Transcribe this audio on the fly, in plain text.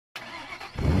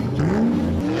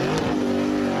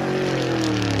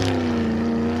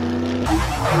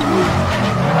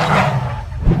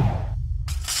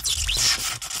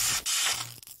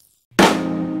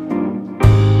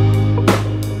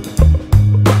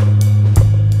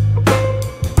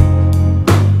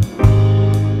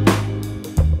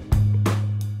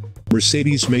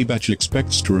Mercedes-Maybach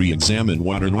expects to re-examine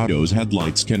what an auto's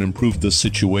headlights can improve the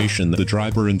situation the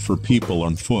driver and for people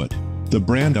on foot. The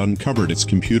brand uncovered its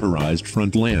computerized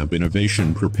front lamp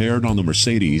innovation prepared on the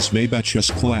Mercedes-Maybach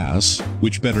S-Class,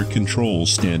 which better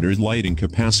controls standard lighting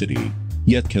capacity,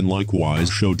 yet can likewise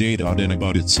show data in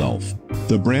about itself.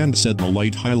 The brand said the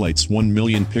light highlights 1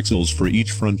 million pixels for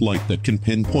each front light that can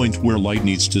pinpoint where light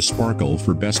needs to sparkle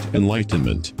for best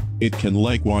enlightenment. It can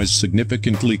likewise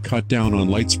significantly cut down on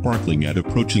light sparkling at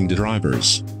approaching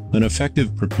drivers. An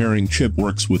effective preparing chip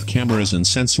works with cameras and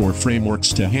sensor frameworks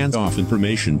to hand off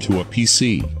information to a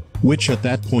PC, which at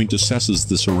that point assesses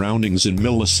the surroundings in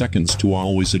milliseconds to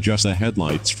always adjust the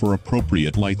headlights for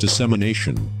appropriate light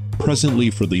dissemination. Presently,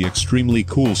 for the extremely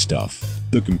cool stuff,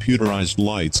 the computerized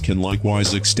lights can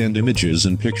likewise extend images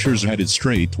and pictures headed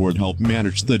straight toward help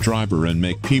manage the driver and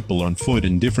make people on foot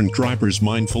and different drivers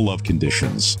mindful of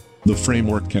conditions. The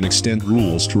framework can extend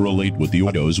rules to relate with the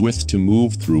auto's width to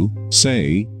move through,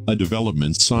 say, a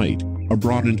development site. A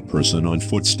broadened person on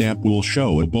foot stamp will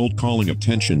show a bolt calling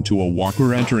attention to a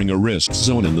walker entering a risk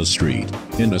zone in the street,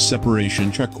 and a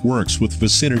separation check works with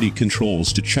vicinity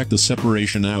controls to check the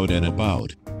separation out and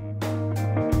about.